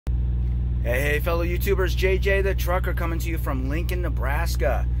Hey, fellow YouTubers, JJ the Trucker coming to you from Lincoln,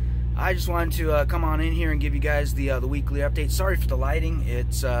 Nebraska. I just wanted to come on in here and give you guys the weekly update. Sorry for the lighting.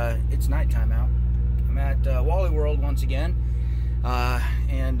 It's nighttime out. I'm at Wally World once again,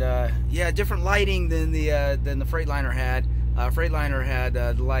 yeah, different lighting than the Freightliner had. Freightliner had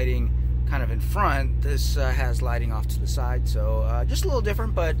the lighting kind of in front. This has lighting off to the side, so just a little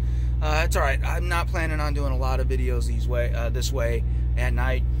different, but it's all right. I'm not planning on doing a lot of videos this way at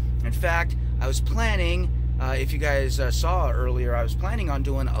night. In fact, I was planning, if you guys saw earlier, I was planning on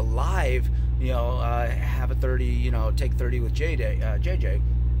doing a live, have a 30, take 30 with JJ,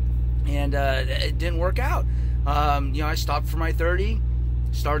 and it didn't work out. I stopped for my 30,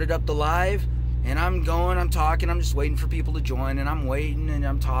 started up the live, and I'm talking, I'm just waiting for people to join, and I'm waiting, and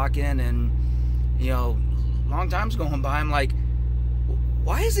I'm talking, and, long time's going by, I'm like,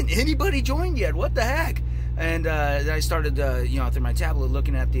 why hasn't anybody joined yet? What the heck? And I started, through my tablet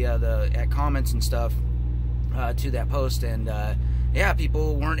looking at the comments and stuff to that post, and yeah,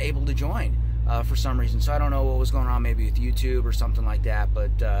 people weren't able to join for some reason. So I don't know what was going on, maybe with YouTube or something like that.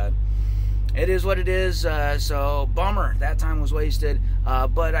 But it is what it is. So bummer, that time was wasted.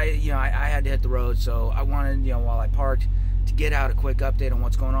 But I had to hit the road, so I wanted, while I parked, to get out a quick update on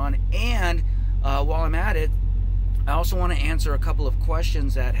what's going on. And while I'm at it, I also want to answer a couple of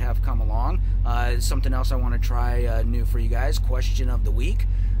questions that have come along. Something else I want to try new for you guys, question of the week.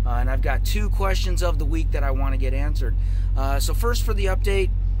 And I've got 2 questions of the week that I want to get answered. So first, for the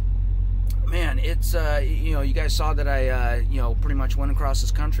update, man, it's, you guys saw that I, pretty much went across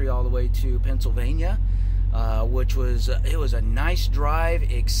this country all the way to Pennsylvania, which was, it was a nice drive,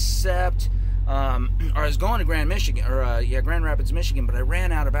 except, or I was going to Grand Rapids, Michigan, but I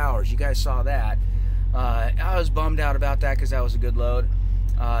ran out of hours. You guys saw that. I was bummed out about that because that was a good load,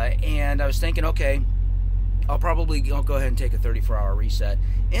 and I was thinking, okay, I'll probably go ahead and take a 34-hour reset.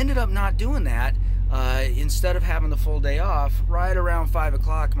 Ended up not doing that. Instead of having the full day off, right around 5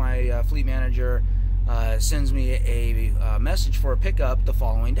 o'clock, my fleet manager sends me a message for a pickup the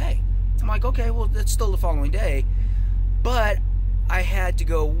following day. I'm like, okay, well, it's still the following day, but I had to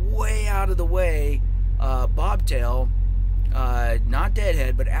go way out of the way, bobtail, not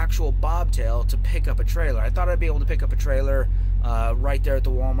deadhead, but actual bobtail, to pick up a trailer. I thought I'd be able to pick up a trailer right there at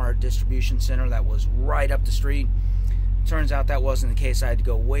the Walmart distribution center that was right up the street. Turns out that wasn't the case. I had to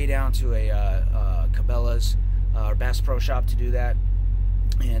go way down to a Cabela's or Bass Pro Shop to do that.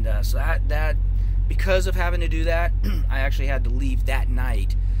 And so that because of having to do that, I actually had to leave that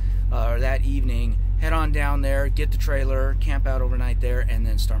night or that evening, head on down there, get the trailer, camp out overnight there, and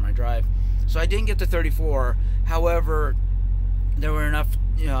then start my drive. So I didn't get to 34. However, there were enough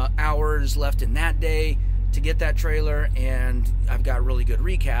hours left in that day to get that trailer, and I've got really good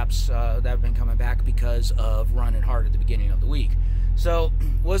recaps that have been coming back because of running hard at the beginning of the week. So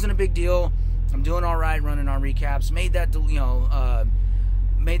wasn't a big deal. I'm doing all right running on recaps. Made that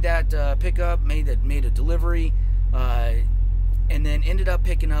pickup, made a delivery, and then ended up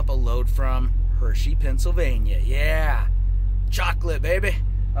picking up a load from Hershey, Pennsylvania. Yeah, chocolate, baby.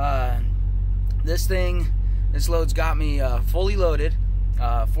 This load's got me fully loaded,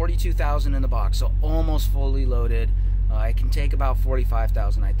 42,000 in the box, so almost fully loaded. I can take about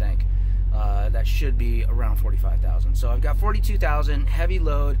 45,000, I think. That should be around 45,000. So I've got 42,000, heavy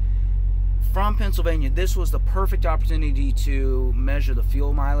load from Pennsylvania. This was the perfect opportunity to measure the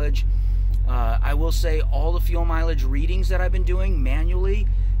fuel mileage. I will say all the fuel mileage readings that I've been doing manually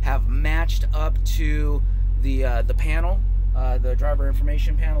have matched up to the panel, the driver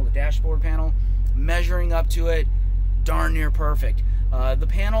information panel, the dashboard panel, measuring up to it, darn near perfect. The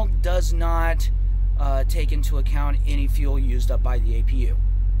panel does not take into account any fuel used up by the APU.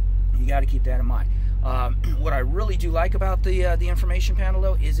 You got to keep that in mind. What I really do like about the information panel,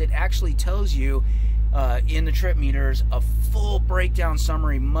 though, is it actually tells you in the trip meters a full breakdown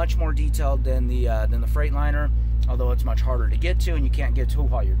summary, much more detailed than the Freightliner, although it's much harder to get to and you can't get to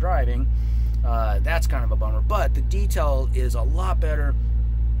while you're driving. That's kind of a bummer, but the detail is a lot better,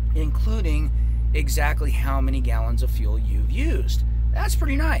 including exactly how many gallons of fuel you've used. That's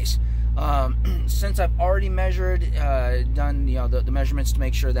pretty nice. Since I've already measured, done the measurements to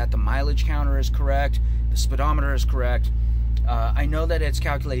make sure that the mileage counter is correct, the speedometer is correct, I know that it's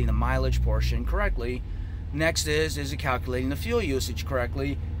calculating the mileage portion correctly. Next is it calculating the fuel usage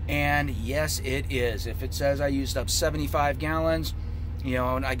correctly? And yes, it is. If it says I used up 75 gallons,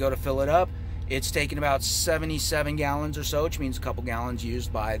 and I go to fill it up, it's taken about 77 gallons or so, which means a couple gallons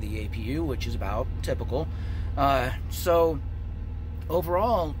used by the APU, which is about typical. So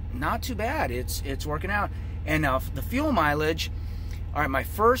overall, not too bad. It's working out. And now the fuel mileage. All right, my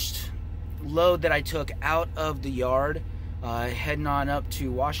first load that I took out of the yard heading on up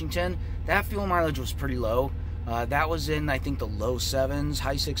to Washington. That fuel mileage was pretty low. That was in, I think, the low 7s,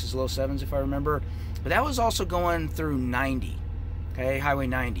 high 6s, low 7s, if I remember. But that was also going through 90, okay, Highway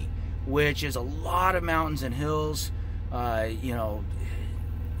 90, which is a lot of mountains and hills. You know,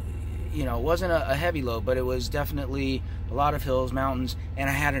 it wasn't a heavy load, but it was definitely a lot of hills, mountains, and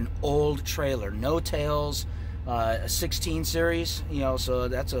I had an old trailer, no tails, a 16 series, you know, so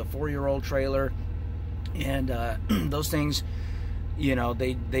that's a 4-year-old trailer, and those things, you know,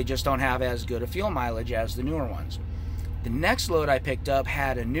 they just don't have as good a fuel mileage as the newer ones. The next load I picked up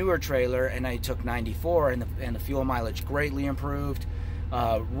had a newer trailer, and I took 94, and the fuel mileage greatly improved.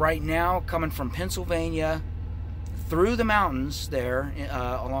 Right now, coming from Pennsylvania through the mountains there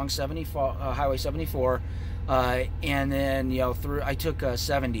along Highway 74, and then, you know, through, I took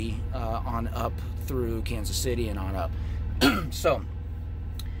 70 on up through Kansas City and on up. So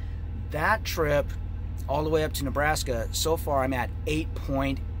that trip all the way up to Nebraska, so far I'm at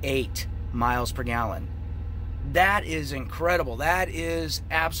 8.8 miles per gallon. That is incredible. That is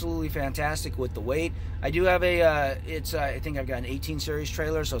absolutely fantastic with the weight. I do have a, I think I've got an 18 series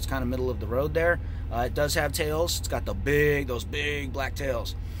trailer, so it's kind of middle of the road there. It does have tails. It's got those big black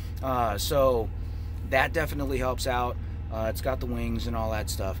tails. So that definitely helps out. It's got the wings and all that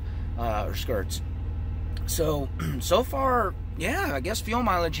stuff, or skirts. So far, yeah, I guess fuel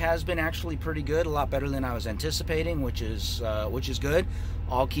mileage has been actually pretty good, a lot better than I was anticipating, which is good.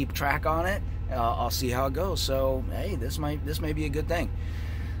 I'll keep track on it. I'll see how it goes. So hey, this may be a good thing.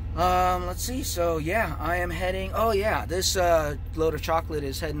 Let's see. So yeah, I am heading. Oh yeah, this load of chocolate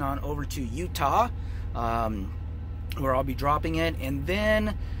is heading on over to Utah, where I'll be dropping it, and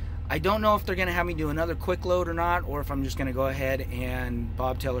then I don't know if they're going to have me do another quick load or not, or if I'm just going to go ahead and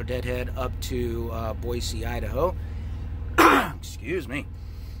bobtail or deadhead up to Boise, Idaho. Excuse me.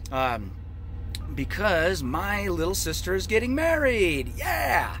 Because my little sister is getting married.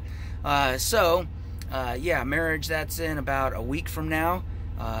 Yeah. Yeah, marriage, that's in about a week from now.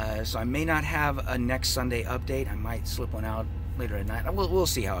 So I may not have a next Sunday update. I might slip one out later at night. We'll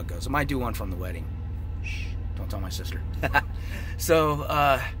see how it goes. I might do one from the wedding. Shh, don't tell my sister.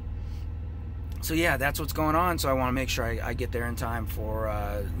 So yeah, that's what's going on. So I want to make sure I get there in time for,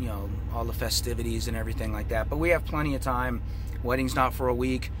 you know, all the festivities and everything like that. But we have plenty of time. Wedding's not for a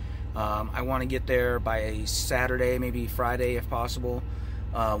week. I want to get there by Saturday, maybe Friday if possible.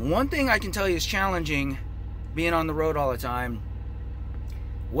 One thing I can tell you is challenging, being on the road all the time.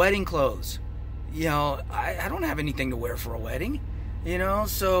 Wedding clothes. You know, I don't have anything to wear for a wedding. You know,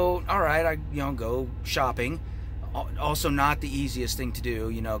 so all right, I go shopping. Also, not the easiest thing to do.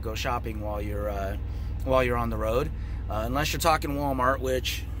 You know, go shopping while you're on the road, unless you're talking Walmart,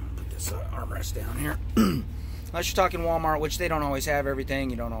 which put this armrest down here. Unless you're talking Walmart, which they don't always have everything.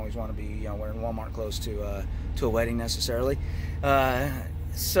 You don't always want to be wearing Walmart clothes to a wedding necessarily.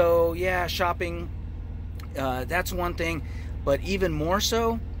 So yeah, shopping, that's one thing. But even more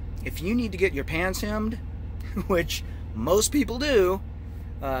so, if you need to get your pants hemmed, which most people do,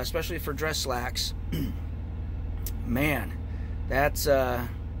 especially for dress slacks, man, that's a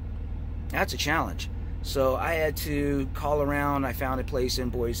challenge. So I had to call around. I found a place in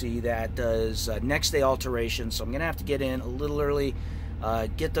Boise that does next day alterations. So I'm gonna have to get in a little early,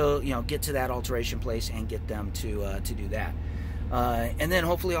 get to that alteration place and get them to do that. And then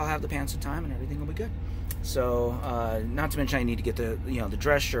hopefully I'll have the pants in time and everything will be good. So not to mention I need to get the the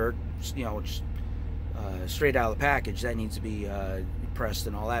dress shirt, just straight out of the package. That needs to be pressed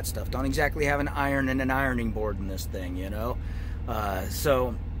and all that stuff. Don't exactly have an iron and an ironing board in this thing,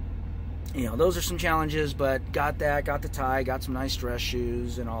 so those are some challenges, but got the tie, got some nice dress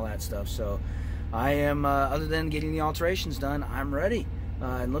shoes and all that stuff. So I am, other than getting the alterations done, I'm ready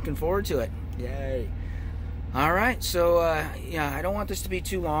and looking forward to it. Yay. All right, so yeah, I don't want this to be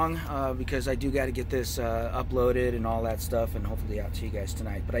too long because I do got to get this uploaded and all that stuff and hopefully out to you guys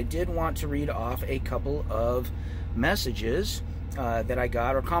tonight. But I did want to read off a couple of messages that I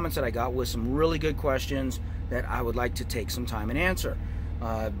got, or comments that I got, with some really good questions that I would like to take some time and answer.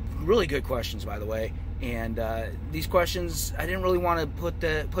 Really good questions, by the way. And these questions, I didn't really want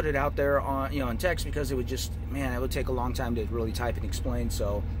to put it out there on in text because it would just, it would take a long time to really type and explain.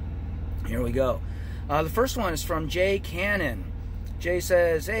 So here we go. The first one is from Jay Cannon. Jay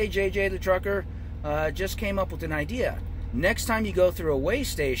says, "Hey JJ the trucker, just came up with an idea. Next time you go through a weigh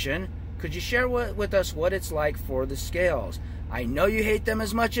station, could you share with us what it's like for the scales? I know you hate them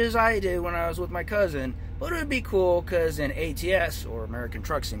as much as I did when I was with my cousin, but it would be cool because in ATS, or American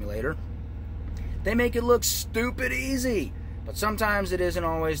Truck Simulator, they make it look stupid easy. But sometimes it isn't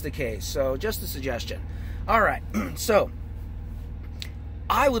always the case. So just a suggestion." All right, so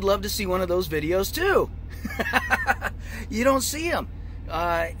I would love to see one of those videos too. You don't see them.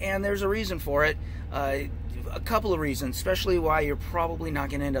 And there's a reason for it. A couple of reasons, especially why you're probably not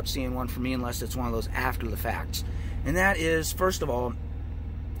going to end up seeing one from me unless it's one of those after the facts. And that is, first of all,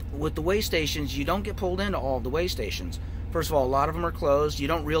 with the weigh stations, you don't get pulled into all of the weigh stations. First of all, a lot of them are closed. You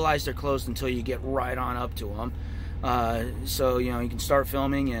don't realize they're closed until you get right on up to them. So, you can start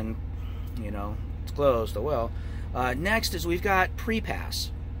filming and, it's closed. Oh well. Next is we've got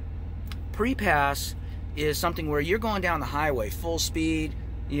pre-pass. Pre-pass is something where you're going down the highway full speed,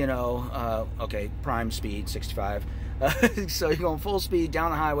 okay, prime speed, 65. So you're going full speed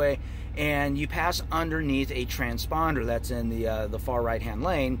down the highway, and you pass underneath a transponder that's in the far right-hand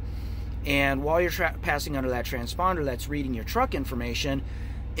lane. And while you're passing under that transponder that's reading your truck information,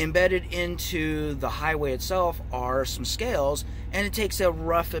 embedded into the highway itself are some scales, and it takes a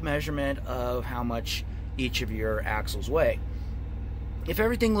rough measurement of how much each of your axles weigh. If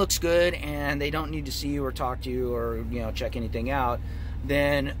everything looks good and they don't need to see you or talk to you or check anything out,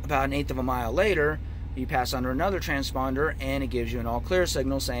 then about 1/8 of a mile later, you pass under another transponder and it gives you an all clear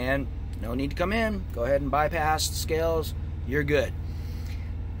signal saying no need to come in, go ahead and bypass the scales, you're good.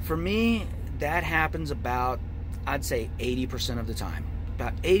 For me, that happens about, I'd say, 80% of the time.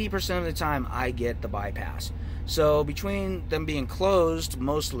 About 80% of the time I get the bypass. So between them being closed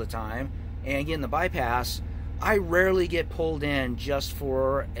most of the time and getting the bypass, I rarely get pulled in just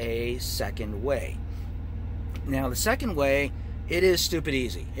for a second weigh. Now the second weigh, it is stupid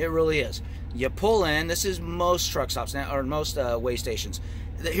easy. It really is. You pull in, this is most truck stops now, or most weigh stations.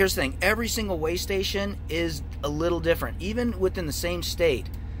 Here's the thing, every single weigh station is a little different. Even within the same state,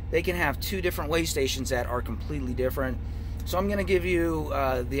 they can have 2 different weigh stations that are completely different. So I'm going to give you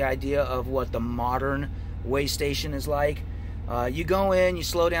the idea of what the modern weigh station is like. You go in, you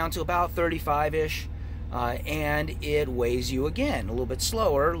slow down to about 35-ish, and it weighs you again, a little bit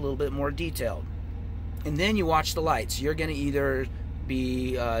slower, a little bit more detailed. And then you watch the lights. You're going to either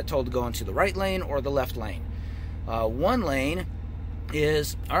be told to go into the right lane or the left lane. One lane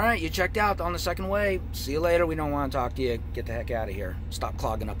is, all right, you checked out on the second weigh, see you later, we don't want to talk to you, get the heck out of here, stop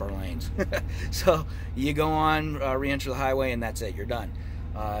clogging up our lanes. So you go on, re-enter the highway, and that's it, you're done.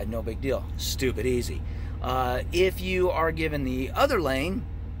 No big deal, stupid easy. If you are given the other lane,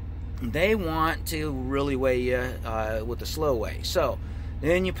 they want to really weigh you with the slow weigh. So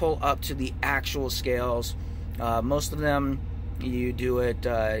then you pull up to the actual scales. Most of them you do it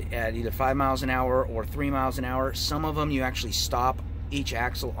at either 5 miles an hour or 3 miles an hour. Some of them you actually stop each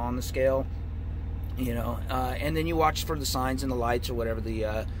axle on the scale, and then you watch for the signs and the lights or whatever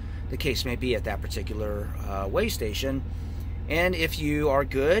the case may be at that particular weigh station. And if you are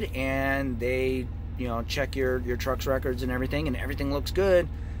good and they check your truck's records and everything looks good,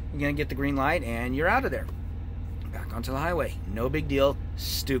 you're gonna get the green light and you're out of there, back onto the highway. No big deal,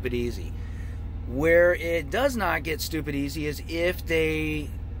 stupid easy. Where it does not get stupid easy is if they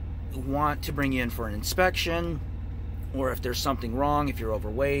want to bring you in for an inspection, or if there's something wrong, if you're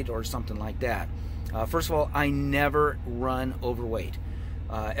overweight or something like that. First of all, I never run overweight,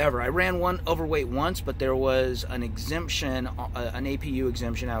 ever. I ran one overweight once, but there was an exemption, an APU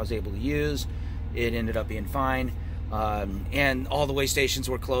exemption I was able to use. It ended up being fine, and all the weigh stations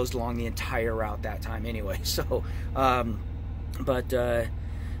were closed along the entire route that time anyway. So, anyway,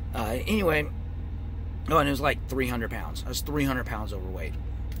 oh, and it was like 300 pounds. I was 300 pounds overweight.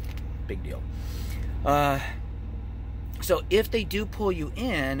 Big deal. So if they do pull you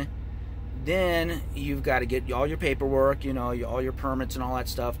in, then you've got to get all your paperwork, all your permits and all that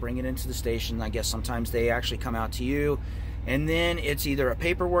stuff, bring it into the station. I guess sometimes they actually come out to you, and then it's either a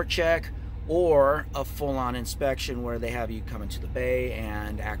paperwork check or a full-on inspection where they have you come into the bay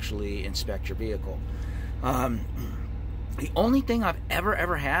and actually inspect your vehicle. The only thing I've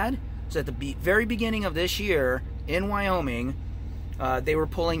ever had is at the very beginning of this year in Wyoming, they were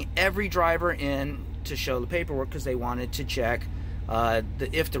pulling every driver in to show the paperwork because they wanted to check the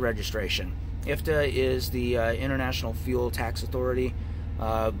IFTA registration. IFTA is the International Fuel Tax Authority,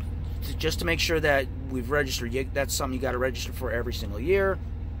 just to make sure that we've registered. That's something you got to register for every single year.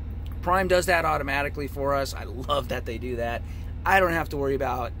 Prime does that automatically for us. I love that they do that. I don't have to worry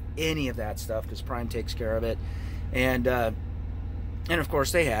about any of that stuff because Prime takes care of it. And of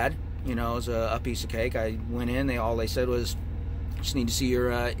course they had, it was a piece of cake. I went in, all they said was, just need to see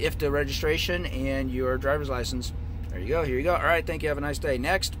your IFTA registration and your driver's license. There you go, here you go. All right, thank you, have a nice day.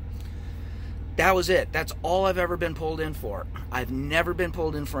 Next. That was it. That's all I've ever been pulled in for. I've never been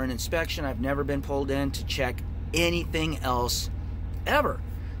pulled in for an inspection. I've never been pulled in to check anything else ever.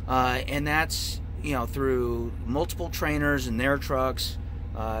 And that's, through multiple trainers and their trucks,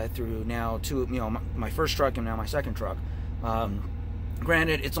 through now my first truck and now my second truck.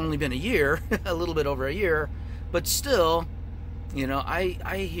 Granted, it's only been a year, a little bit over a year, But still, you know,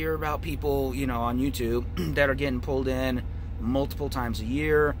 I hear about people, you know, on YouTube that are getting pulled in multiple times a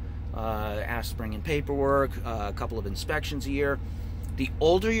year, asked to bring in paperwork, a couple of inspections a year. The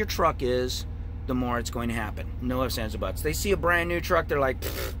older your truck is, the more it's going to happen. No ifs, ands, or buts. They see a brand new truck, they're like,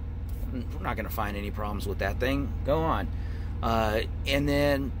 we're not going to find any problems with that thing. Go on. And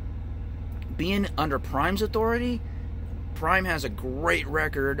then being under Prime's authority, Prime has a great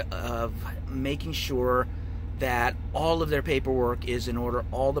record of making sure that all of their paperwork is in order,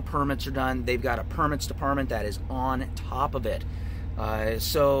 all the permits are done. They've got a permits department that is on top of it.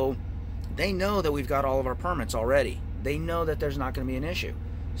 So they know that we've got all of our permits already. They know that there's not going to be an issue.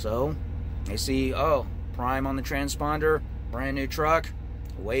 So they see, oh, Prime on the transponder, brand new truck,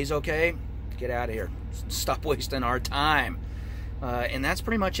 weighs okay, get out of here. Stop wasting our time. And that's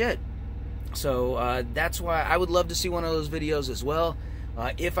pretty much it. So that's why I would love to see one of those videos as well.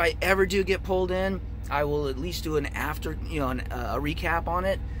 If I ever do get pulled in, I will at least do an after, you know, a recap on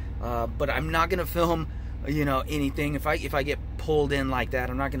it. But I'm not going to film, you know, anything. If I get pulled in like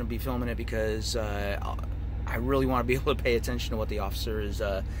that, I'm not going to be filming it because I really want to be able to pay attention to what the officer is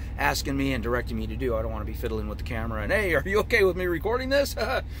asking me and directing me to do. I don't want to be fiddling with the camera and, hey, are you okay with me recording this?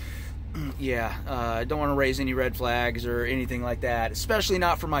 Yeah, I don't want to raise any red flags or anything like that, especially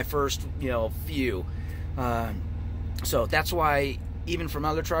not for my first, you know, few. So that's why, even from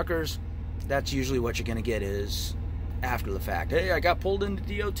other truckers, that's usually what you're going to get is after the fact. Hey, I got pulled into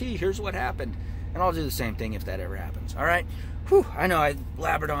DOT. Here's what happened. And I'll do the same thing if that ever happens. All right? Whew, I know I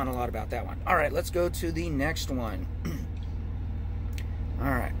blabbered on a lot about that one. All right, let's go to the next one. All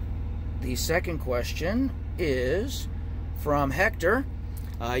right. The second question is from Hector.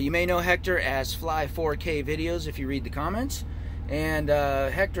 You may know Hector as Fly 4K Videos if you read the comments. And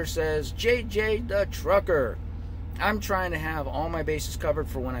Hector says, JJ the Trucker. I'm trying to have all my bases covered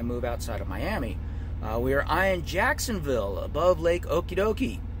for when I move outside of Miami. We are eyeing Jacksonville above Lake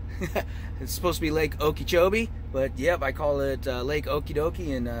Okeechobee. It's supposed to be Lake Okeechobee, but yep, I call it Lake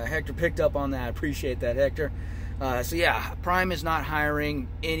Okeechobee, and Hector picked up on that. I appreciate that, Hector. So yeah, Prime is not hiring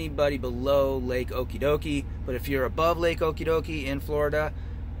anybody below Lake Okeechobee, but if you're above Lake Okeechobee in Florida,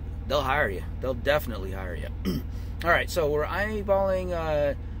 they'll hire you. They'll definitely hire you. All right, so we're eyeing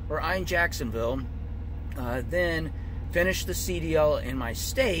Jacksonville. Then finish the CDL in my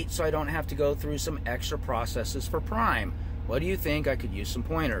state so I don't have to go through some extra processes for Prime. What do you think? I could use some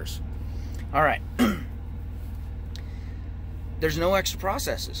pointers. All right. There's no extra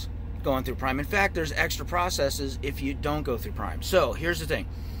processes going through Prime. In fact, there's extra processes if you don't go through Prime. So here's the thing.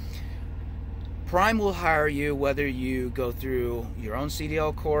 Prime will hire you whether you go through your own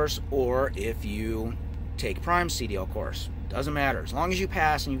CDL course or if you take Prime's CDL course. Doesn't matter. As long as you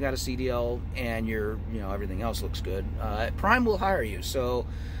pass and you've got a CDL and everything else looks good, Prime will hire you. So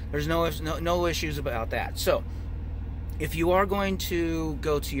there's no issues about that. So if you are going to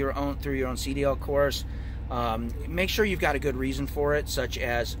go to through your own CDL course, make sure you've got a good reason for it, such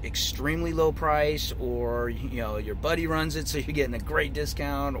as extremely low price, or your buddy runs it so you're getting a great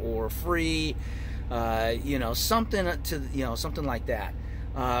discount, or free, something like that.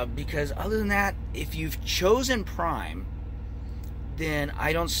 Because other than that, if you've chosen Prime, then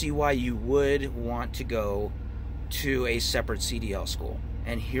I don't see why you would want to go to a separate CDL school.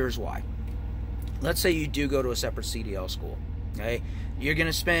 And here's why. Let's say you do go to a separate CDL school. Okay, you're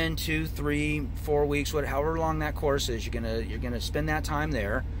gonna spend 2, 3, 4 weeks, however long that course is. You're gonna spend that time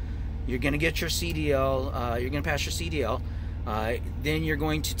there. You're gonna get your CDL. You're gonna pass your CDL. Then you're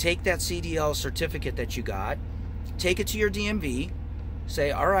going to take that CDL certificate that you got, take it to your DMV.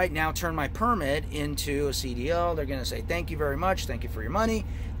 Say, all right, now turn my permit into a CDL. They're going to say, thank you very much. Thank you for your money.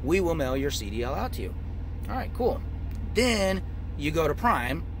 We will mail your CDL out to you. All right, cool. Then you go to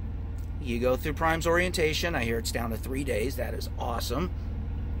Prime. You go through Prime's orientation. I hear it's down to 3 days. That is awesome.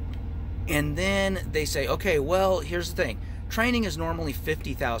 And then they say, okay, well, here's the thing. Training is normally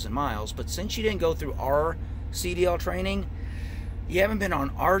 50,000 miles, but since you didn't go through our CDL training, you haven't been on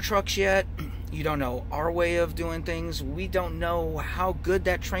our trucks yet. You don't know our way of doing things. We don't know how good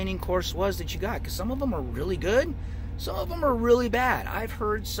that training course was that you got, because some of them are really good, some of them are really bad. I've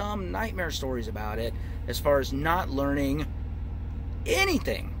heard some nightmare stories about it as far as not learning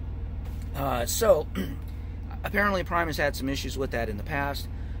anything. So apparently Prime has had some issues with that in the past.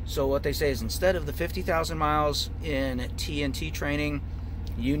 So what they say is, instead of the 50,000 miles in TNT training,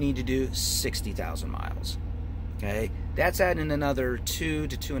 you need to do 60,000 miles. Okay, that's adding another 2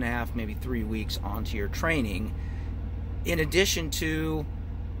 to 2.5, maybe 3 weeks onto your training, in addition to,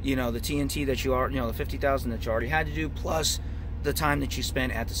 the TNT that you are, the 50,000 that you already had to do, plus the time that you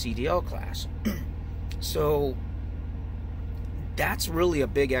spent at the CDL class. So that's really a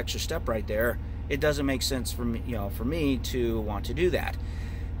big extra step right there it doesn't make sense for me, for me to want to do that.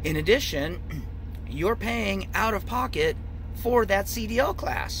 In addition, you're paying out of pocket for that CDL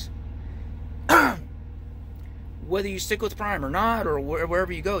class. Whether you stick with Prime or not, or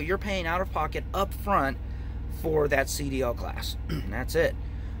wherever you go, you're paying out of pocket up front for that CDL class. That's it.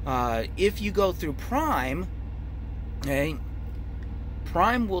 If you go through Prime, okay,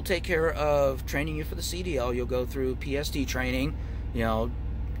 Prime will take care of training you for the CDL. You'll go through PSD training, 2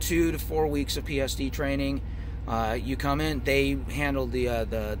 to 4 weeks of PSD training. You come in, they handle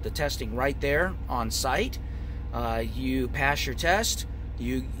the testing right there on site. You pass your test.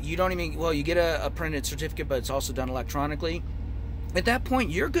 You don't even, well, you get a printed certificate, but it's also done electronically. At that point,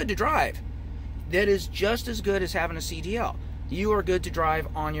 you're good to drive. That is just as good as having a CDL. You are good to drive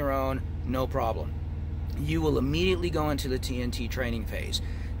on your own, no problem. You will immediately go into the TNT training phase.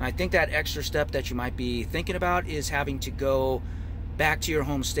 And I think that extra step that you might be thinking about is having to go back to your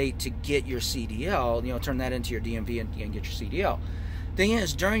home state to get your CDL, turn that into your DMV and get your CDL. Thing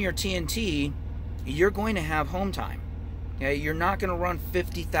is, during your TNT, you're going to have home time. Okay? You're not going to run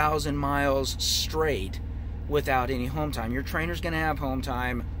 50,000 miles straight without any home time. Your trainer's going to have home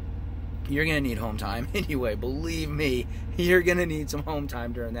time. You're going to need home time anyway. Believe me, you're going to need some home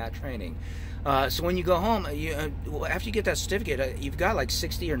time during that training. So when you go home, after you get that certificate, you've got like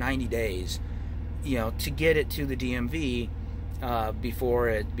 60 or 90 days, to get it to the DMV before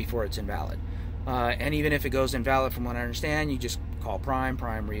it's invalid. And even if it goes invalid, from what I understand, you just call Prime.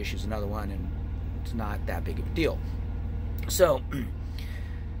 Prime reissues another one, and it's not that big of a deal. So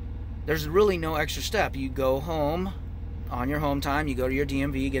there's really no extra step. You go home on your home time, you go to your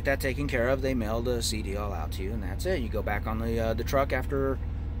DMV, you get that taken care of, they mail the CDL out to you, and that's it. You go back on the truck after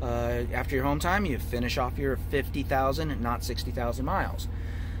your home time, you finish off your 50,000, not 60,000 miles.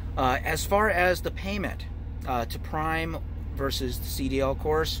 As far as the payment to Prime versus the CDL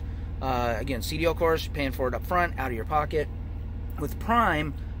course, again, CDL course, you're paying for it up front, out of your pocket. With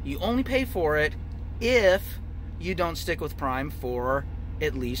Prime, you only pay for it if you don't stick with Prime for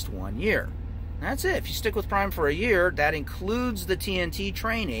at least 1 year. That's it. If you stick with Prime for a year, that includes the TNT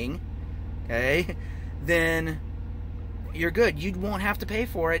training, okay, then you're good. You won't have to pay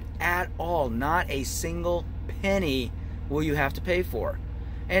for it at all. Not a single penny will you have to pay for.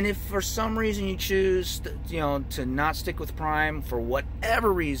 And if for some reason you choose, to not stick with Prime for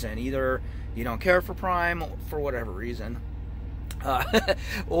whatever reason, either you don't care for Prime for whatever reason,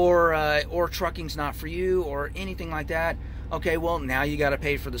 or trucking's not for you, or anything like that, okay, well, now you got to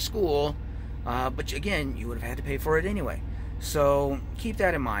pay for the school, but again, you would have had to pay for it anyway. So keep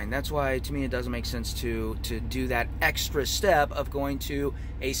that in mind. That's why, to me, it doesn't make sense to do that extra step of going to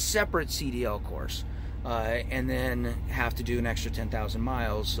a separate CDL course, and then have to do an extra 10,000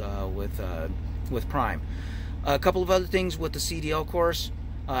 miles with Prime. A couple of other things with the CDL course.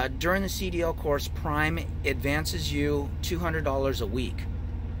 During the CDL course, Prime advances you $200 a week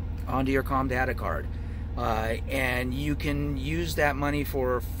onto your Comdata card, and you can use that money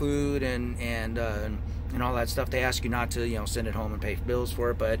for food and all that stuff. They ask you not to send it home and pay bills for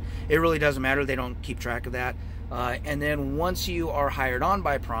it, but it really doesn't matter. They don't keep track of that. And then once you are hired on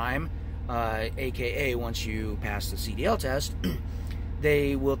by Prime, aka once you pass the CDL test,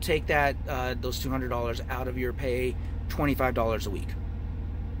 they will take that those $200 out of your pay, $25 a week.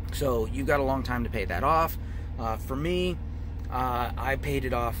 So you've got a long time to pay that off. For me, I paid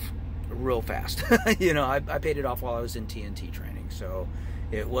it off real fast. I paid it off while I was in TNT training, so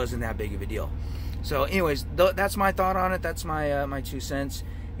it wasn't that big of a deal. So anyways, that's my thought on it. That's my 2 cents,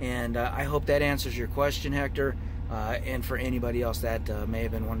 and I hope that answers your question, Hector, and for anybody else that may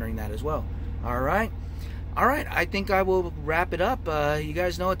have been wondering that as well. All right, I think I will wrap it up. You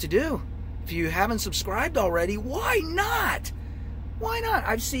guys know what to do. If you haven't subscribed already, why not? Why not?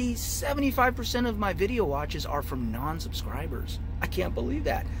 I see 75% of my video watches are from non-subscribers. I can't believe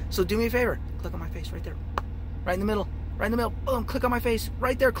that. So do me a favor, click on my face right there, right in the middle, boom, click on my face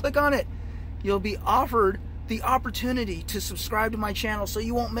right there, click on it. You'll be offered the opportunity to subscribe to my channel so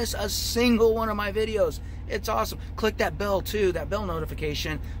you won't miss a single one of my videos. It's awesome. Click that bell too, that bell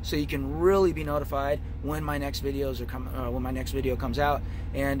notification, so you can really be notified when my next videos are when my next video comes out.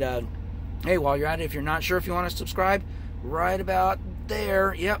 And hey, while you're at it, if you're not sure if you want to subscribe, right about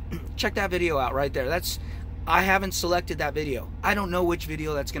there, yep, check that video out right there. I haven't selected that video. I don't know which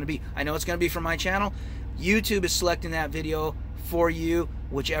video that's going to be. I know it's going to be from my channel. YouTube is selecting that video for you,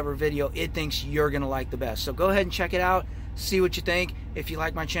 whichever video it thinks you're going to like the best. So go ahead and check it out, see what you think. If you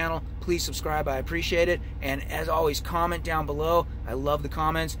like my channel, please subscribe. I appreciate it. And as always, comment down below. I love the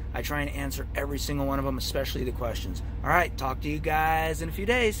comments. I try and answer every single one of them, especially the questions. All right, talk to you guys in a few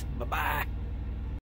days. Bye-bye.